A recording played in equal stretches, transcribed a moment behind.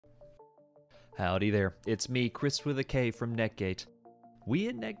Howdy there, it's me, Chris with a K from Netgate. We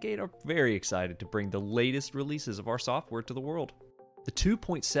at Netgate are very excited to bring the latest releases of our software to the world. The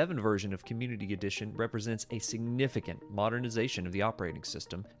 2.7 version of Community Edition represents a significant modernization of the operating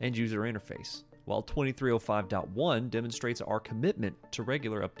system and user interface, while 2305.1 demonstrates our commitment to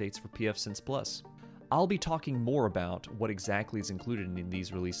regular updates for pfSense Plus. I'll be talking more about what exactly is included in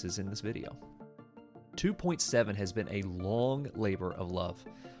these releases in this video. 2.7 has been a long labor of love.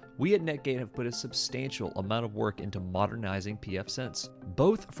 We at Netgate have put a substantial amount of work into modernizing pfSense,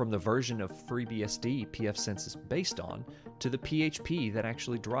 both from the version of FreeBSD pfSense is based on, to the PHP that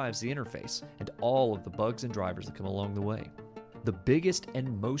actually drives the interface, and all of the bugs and drivers that come along the way. The biggest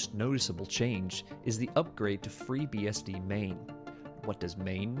and most noticeable change is the upgrade to FreeBSD main. What does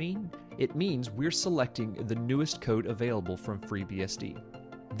main mean? It means we're selecting the newest code available from FreeBSD.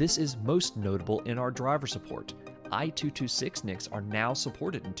 This is most notable in our driver support. I226 NICs are now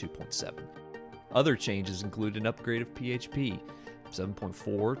supported in 2.7. Other changes include an upgrade of PHP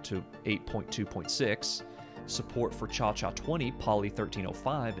 7.4 to 8.2.6, support for Cha-Cha-20, Poly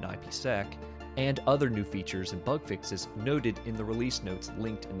 1305 and IPsec, and other new features and bug fixes noted in the release notes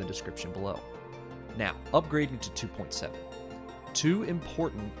linked in the description below. Now, upgrading to 2.7. Two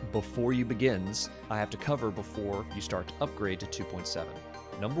important before you begins I have to cover before you start to upgrade to 2.7.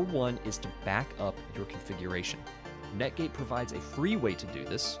 Number one is to back up your configuration. Netgate provides a free way to do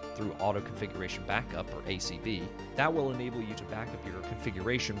this through Auto Configuration Backup, or ACB. That will enable you to back up your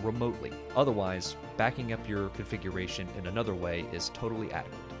configuration remotely. Otherwise, backing up your configuration in another way is totally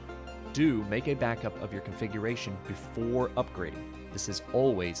adequate. Do make a backup of your configuration before upgrading. This is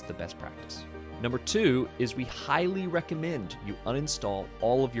always the best practice. Number two is we highly recommend you uninstall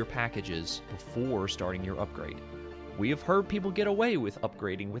all of your packages before starting your upgrade. We have heard people get away with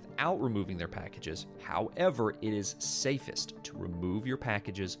upgrading without removing their packages. However, it is safest to remove your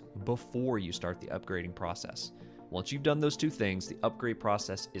packages before you start the upgrading process. Once you've done those two things, the upgrade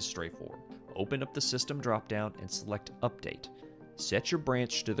process is straightforward. Open up the system dropdown and select Update. Set your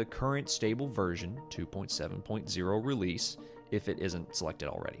branch to the current stable version, 2.7.0 release, if it isn't selected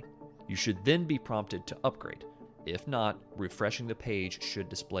already. You should then be prompted to upgrade. If not, refreshing the page should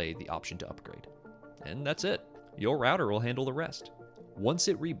display the option to upgrade. And that's it. Your router will handle the rest. Once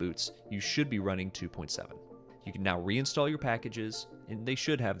it reboots, you should be running 2.7. You can now reinstall your packages, and they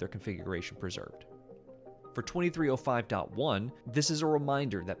should have their configuration preserved. For 2305.1, this is a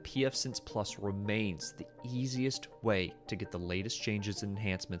reminder that pfSense Plus remains the easiest way to get the latest changes and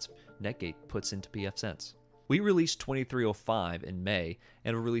enhancements Netgate puts into pfSense. We released 2305 in May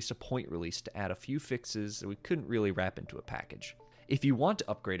and have released a point release to add a few fixes that we couldn't really wrap into a package. If you want to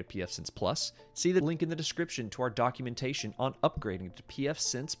upgrade to pfSense Plus, see the link in the description to our documentation on upgrading to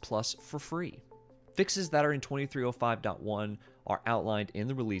pfSense Plus for free. Fixes that are in 2305.1 are outlined in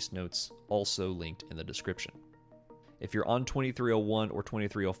the release notes, also linked in the description. If you're on 2301 or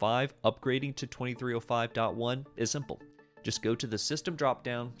 2305, upgrading to 2305.1 is simple. Just go to the system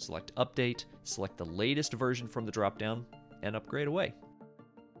dropdown, select Update, select the latest version from the dropdown, and upgrade away.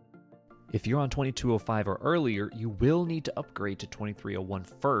 If you're on 2205 or earlier, you will need to upgrade to 2301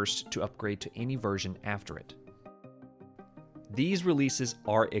 first to upgrade to any version after it. These releases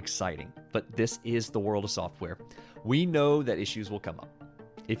are exciting, but this is the world of software. We know that issues will come up.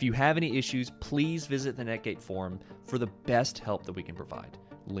 If you have any issues, please visit the Netgate forum for the best help that we can provide.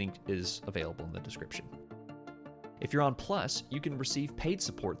 Link is available in the description. If you're on Plus, you can receive paid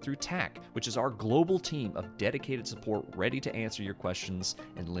support through TAC, which is our global team of dedicated support ready to answer your questions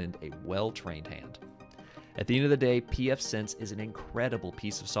and lend a well-trained hand. At the end of the day, pfSense is an incredible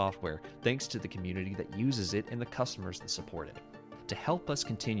piece of software thanks to the community that uses it and the customers that support it. To help us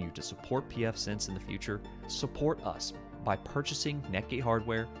continue to support pfSense in the future, support us by purchasing Netgate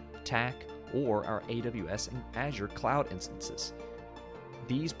hardware, TAC, or our AWS and Azure cloud instances.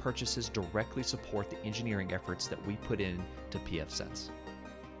 These purchases directly support the engineering efforts that we put in to pfSense.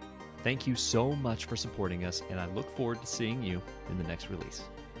 Thank you so much for supporting us, and I look forward to seeing you in the next release.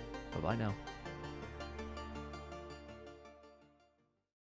 Bye-bye now.